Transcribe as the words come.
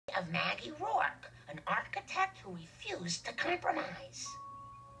of Maggie Rourke, an architect who refused to compromise.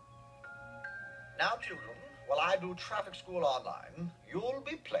 Now, children, while I do traffic school online, you'll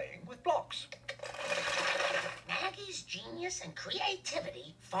be playing with blocks. Maggie's genius and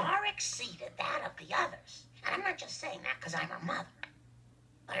creativity far exceeded that of the others. And I'm not just saying that because I'm her mother.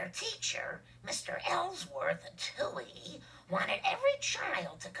 But her teacher, Mr. Ellsworth Toohey, wanted every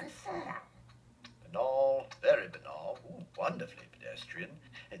child to conform. Banal, very banal. Ooh, wonderfully pedestrian.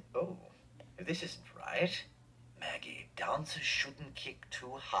 Oh, this isn't right. Maggie, dancers shouldn't kick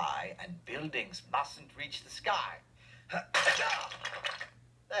too high and buildings mustn't reach the sky.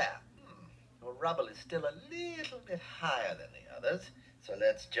 There. Your rubble is still a little bit higher than the others, so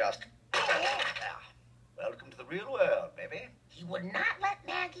let's just... Welcome to the real world, baby. He would not let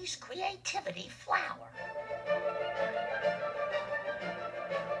Maggie's creativity flower.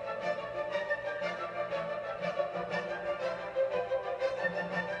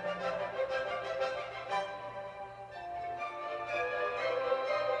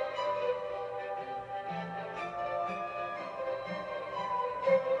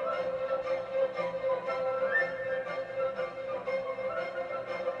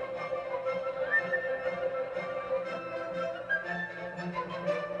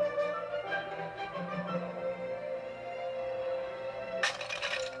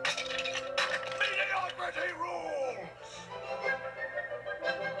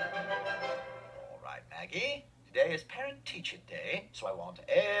 Maggie, today is Parent-Teacher Day, so I want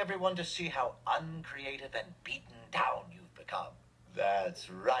everyone to see how uncreative and beaten down you've become. That's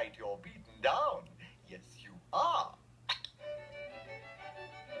right, you're beaten down. Yes, you are. I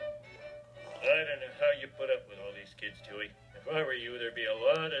don't know how you put up with all these kids, Dewey. If I were you, there'd be a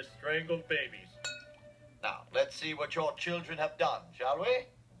lot of strangled babies. Now, let's see what your children have done, shall we?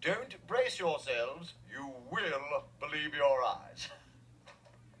 Don't brace yourselves. You will believe your eyes.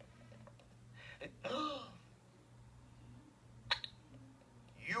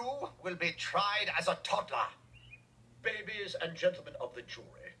 You will be tried as a toddler. Babies and gentlemen of the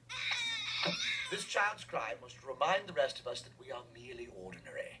jury. This child's crime must remind the rest of us that we are merely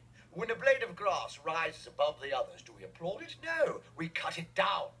ordinary. When a blade of grass rises above the others, do we applaud it? No, we cut it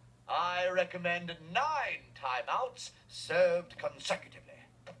down. I recommend 9 timeouts served consecutively.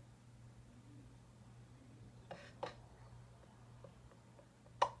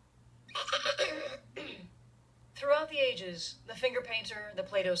 Throughout the ages, the finger painter, the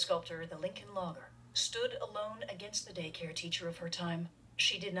Play-Doh sculptor, the Lincoln logger stood alone against the daycare teacher of her time.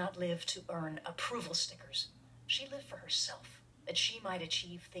 She did not live to earn approval stickers. She lived for herself, that she might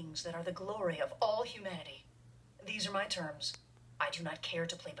achieve things that are the glory of all humanity. These are my terms. I do not care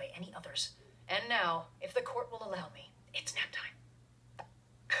to play by any others. And now, if the court will allow me, it's nap time.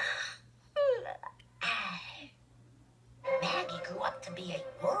 Maggie grew up to be a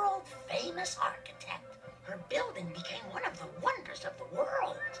world-famous architect. Her building became one of the wonders of the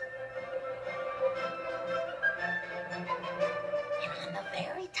world. And on the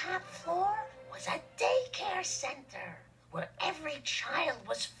very top floor was a daycare center where every child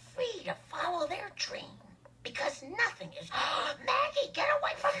was free to follow their dream. Because nothing is... Maggie, get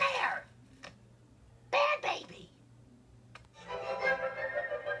away from